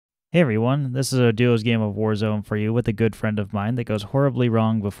Hey everyone, this is a duo's game of Warzone for you with a good friend of mine that goes horribly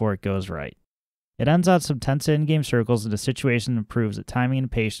wrong before it goes right. It ends on some tense in-game circles and a situation that proves that timing and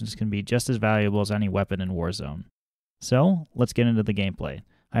patience can be just as valuable as any weapon in Warzone. So, let's get into the gameplay.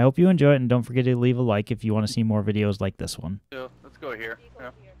 I hope you enjoy it and don't forget to leave a like if you want to see more videos like this one. Yeah, let's go here. Yeah.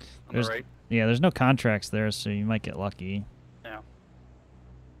 On There's, the right. yeah, there's no contracts there, so you might get lucky. Yeah.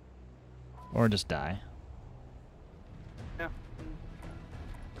 Or just die. Yeah.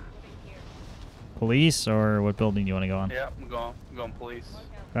 Police, or what building do you want to go on? Yeah, I'm going police.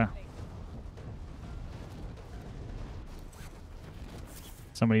 Okay.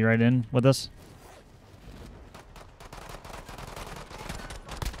 Somebody right in with us?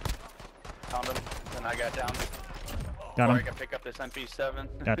 Found him. Then I got down. Got Or him. I can pick up this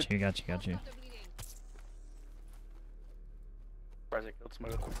MP7. Got you. Surprised I killed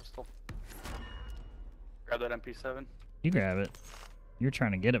somebody with a pistol. Grab that MP7. You grab it. You were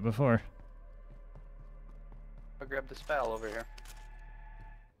trying to get it before. I'll grab this foul over here.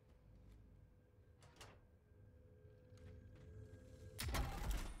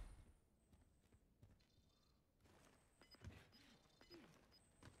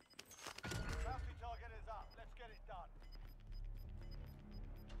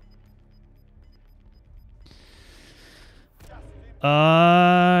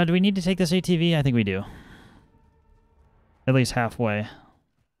 Do we need to take this ATV? I think we do. At least halfway.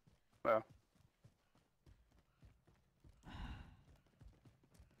 Well.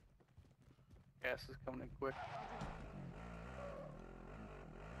 Gas is coming in quick.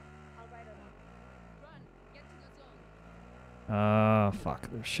 Fuck.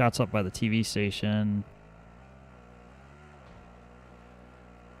 There's shots up by the TV station.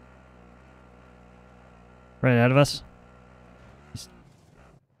 Right ahead of us.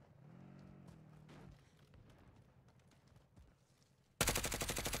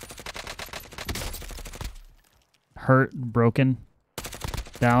 Hurt, broken,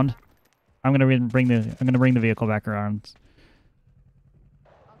 downed. I'm gonna bring the vehicle back around.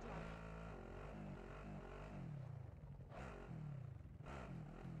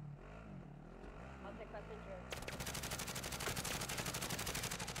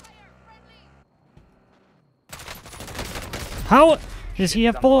 How does he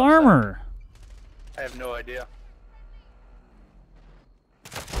have full armor? I have no idea.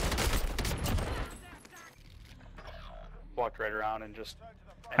 Walked right around and just.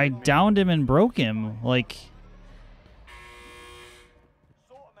 I downed him and broke him. Like.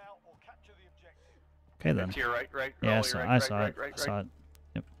 Okay then. To your right. Yeah, I saw it. I saw it.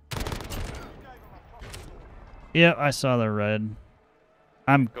 Yep. Yep, I saw the red.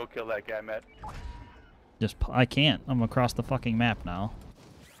 Go kill that guy, Matt. I can't. I'm across the fucking map now.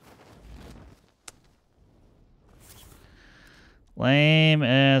 Lame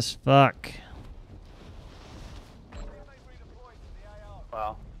as fuck.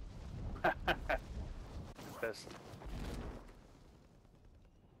 Wow. Pissed.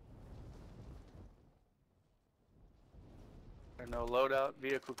 There's no loadout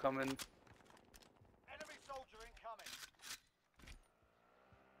vehicle coming. Enemy soldier incoming.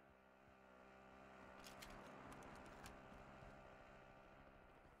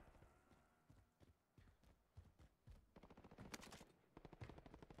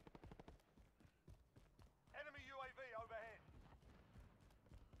 Enemy UAV overhead.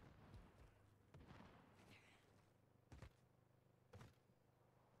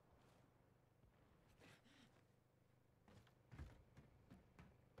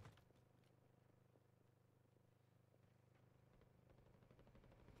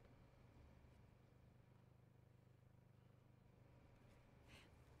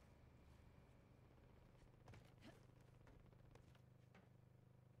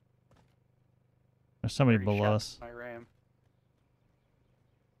 There's somebody Already below shot us. My ram.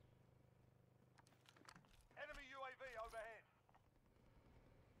 Enemy UAV overhead.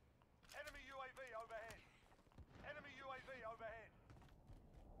 Enemy UAV overhead. Enemy UAV overhead.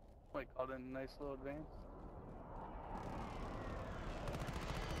 Like called in a nice little advance.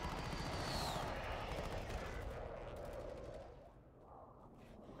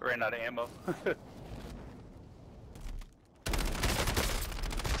 Ran out of ammo.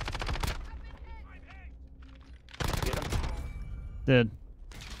 Get him. Did.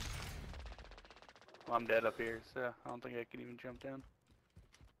 Well, I'm dead up here, so I don't think I could even jump down.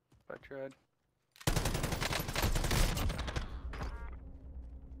 If I tried.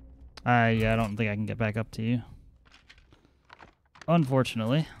 Yeah, I don't think I can get back up to you.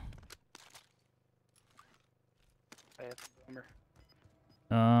 Unfortunately. I have to remember.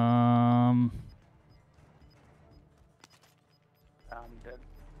 Um. I'm dead.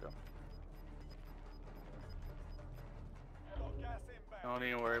 So.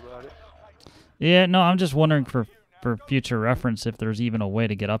 Yeah, no, I'm just wondering for future reference if there's even a way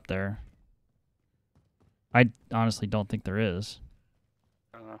to get up there. I honestly don't think there is.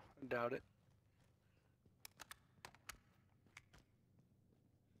 I don't know. I doubt it.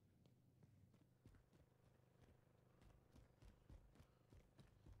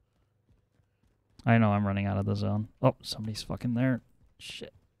 I know I'm running out of the zone. Oh, somebody's fucking there.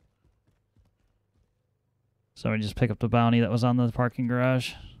 Shit. Somebody just pick up the bounty that was on the parking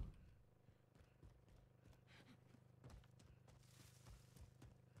garage.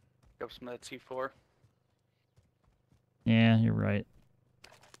 Pick up some of that C4. Yeah, you're right.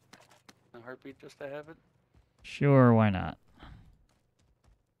 A heartbeat just to have it. Sure, why not?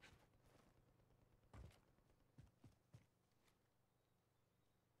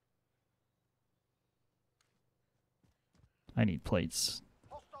 I need plates.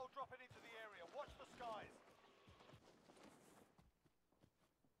 Hostile dropping into the area. Watch the skies.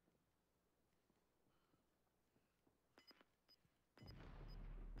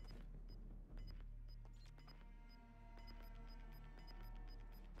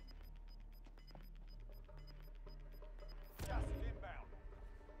 Gas is inbound.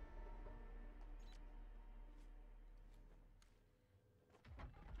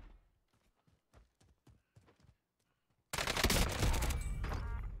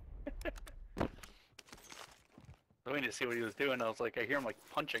 I waited to see what he was doing. I was like, I hear him like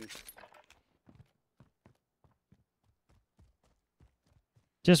punching.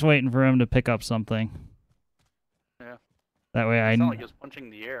 Just waiting for him to pick up something. Yeah. That way I It sounded like he was punching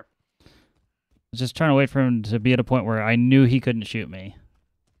the air. was just trying to wait for him to be at a point where I knew he couldn't shoot me.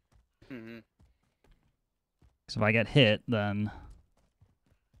 Mm-hmm. Because if I get hit, then...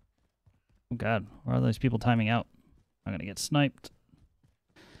 Oh god, where are those people timing out? I'm gonna get sniped.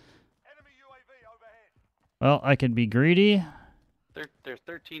 Enemy UAV overhead. Well, I could be greedy. There's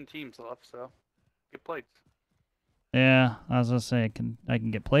 13 teams left, so get plates. Yeah, I was gonna say I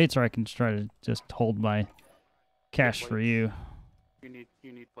can get plates, or I can try to just hold my cash for plates. you. You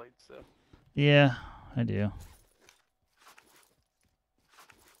need plates, so. Yeah, I do.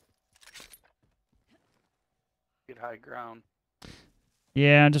 Get high ground.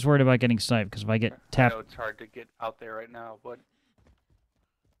 Yeah, I'm just worried about getting sniped, because if I get I tapped... know it's hard to get out there right now, but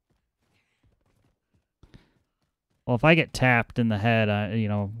Well, if I get tapped in the head, you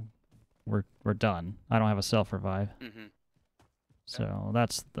know, we're done. I don't have a self-revive. mm-hmm. So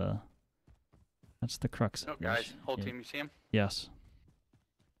that's the crux Oh, of this. guys, whole Yeah. team, you see him? Yes.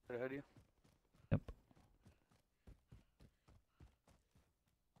 Right ahead of you. Yep.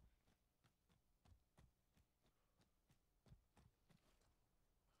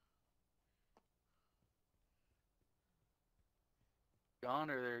 Gone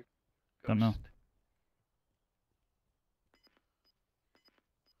or they're ghost? Don't know.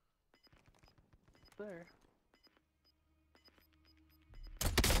 There.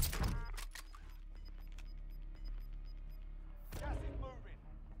 Gas is moving.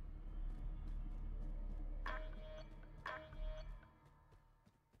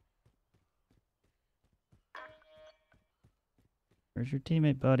 Where's your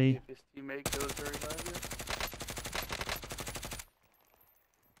teammate, buddy? If his teammate goes to revive you.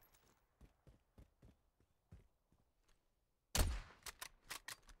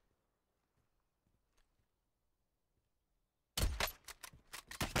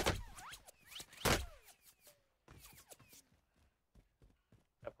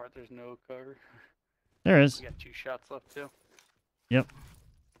 That part, there's no cover. There is. We got 2 shots left too. Yep.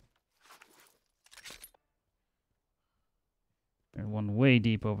 There's one way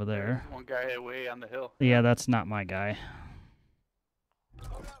deep over there. There's one guy way on the hill. Yeah, that's not my guy.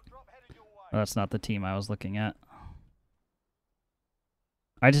 Loadout drop headed your way. That's not the team I was looking at.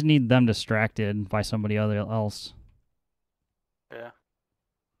 I just need them distracted by somebody else. Yeah.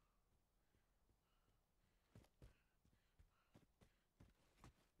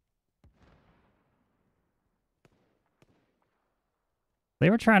 They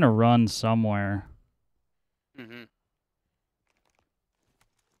were trying to run somewhere. Mm-hmm.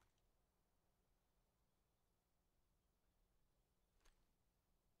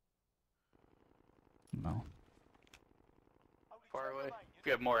 No. Only Far 10 away. remain. If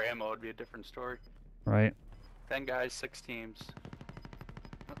you had more ammo, it'd be a different story. Right. 10 guys, 6 teams.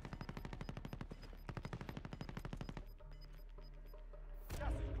 Gas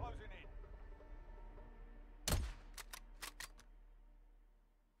is closing in.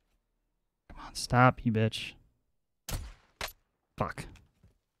 Come on, stop, you bitch. Fuck.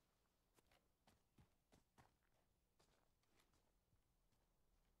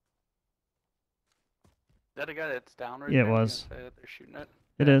 Is that a guy that's down right Yeah, it there? was. That they're shooting at?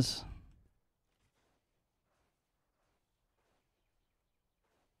 It is.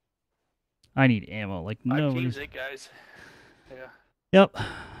 I need ammo. Like, 5 nobody's... teams, 8 guys. Yeah. Yep.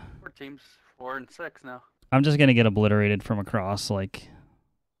 4 teams, 4 and 6 now. I'm just gonna get obliterated from across. Like,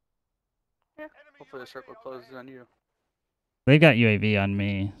 Yeah. Hopefully the circle closes on you. they've got UAV on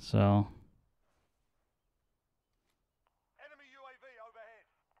me, so... Enemy UAV overhead.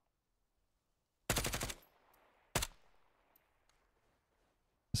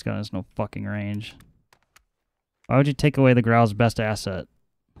 This gun has no fucking range. Why would you take away the Growl's best asset?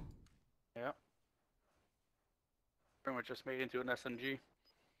 Yeah. Pretty much just made into an SMG.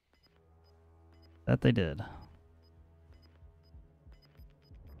 That they did.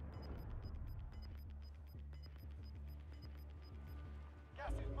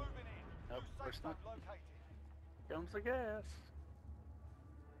 Gas is moving in. Nope, New first safe not. zone located. Comes the gas.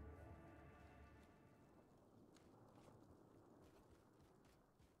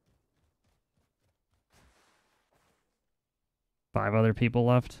 Five other people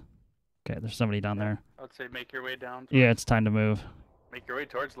left. Okay, there's somebody down there. I would say make your way down. Yeah, it's time to move. Make your way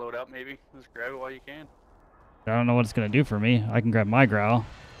towards loadout, maybe. Just grab it while you can. I don't know what it's gonna do for me. I can grab my Growl.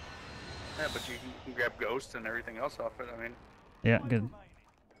 Yeah, but you can grab ghosts and everything else off it. I mean, Yeah, One good. remaining.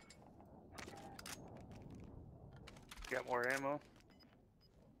 got more ammo.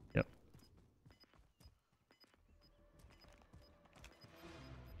 Yep.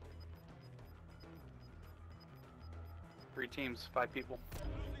 Three teams, 5 people.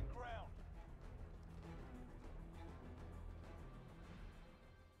 Losing ground.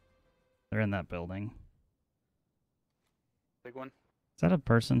 They're in that building. Big one. Is that a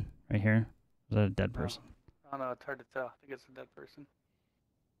person right here? Is that a dead person? I don't know, it's hard to tell. I think it's a dead person.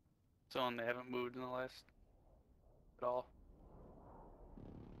 Someone they haven't moved in the last at all.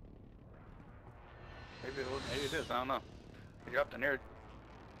 Maybe it is. I don't know. He dropped an air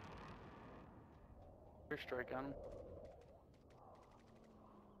strike on him.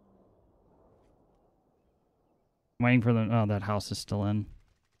 I'm waiting for them. Oh, that house is still in.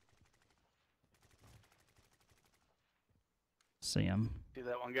 See him. See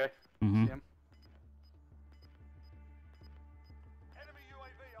that one guy? Mm-hmm. See him? Enemy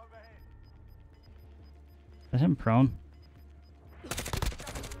UAV overhead. Is that him prone? Gas is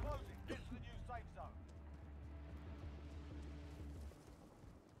closing. Get to the new safe zone.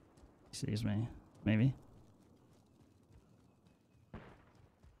 He sees me. Maybe.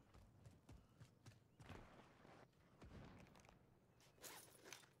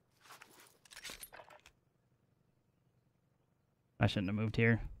 I shouldn't have moved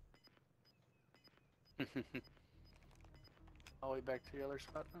here. All the way back to the other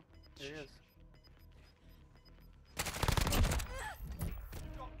spot now. There he is.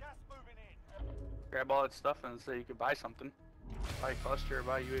 Got gas moving in. Grab all that stuff and say you could buy something. Buy a cluster or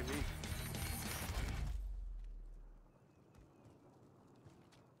buy UAV.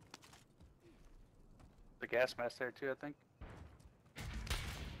 The gas mask there too, I think.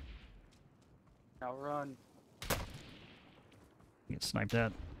 Now run. Get sniped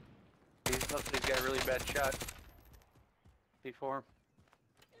at. He's got a really bad shot. C4 him.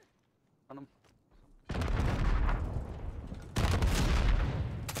 On him.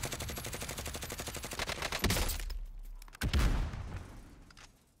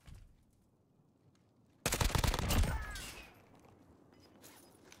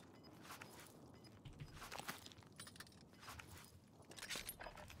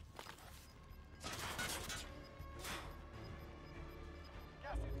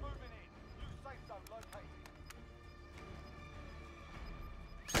 Gas is moving in. New safe zone located.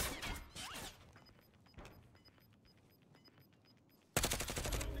 Losing ground.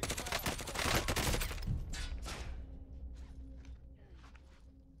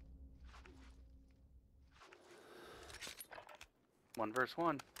 1 versus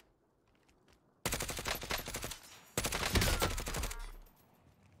 1.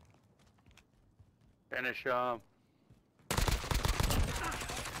 Finish him.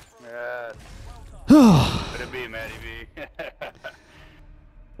 Yeah. Could it be, Matty B?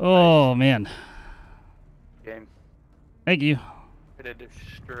 Oh, man. Game. Thank you. Could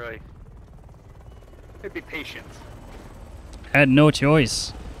destroy. Could be patient. Had no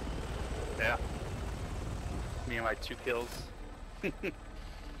choice. Yeah. Me and my 2 kills. There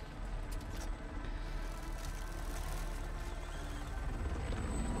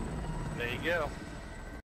you go.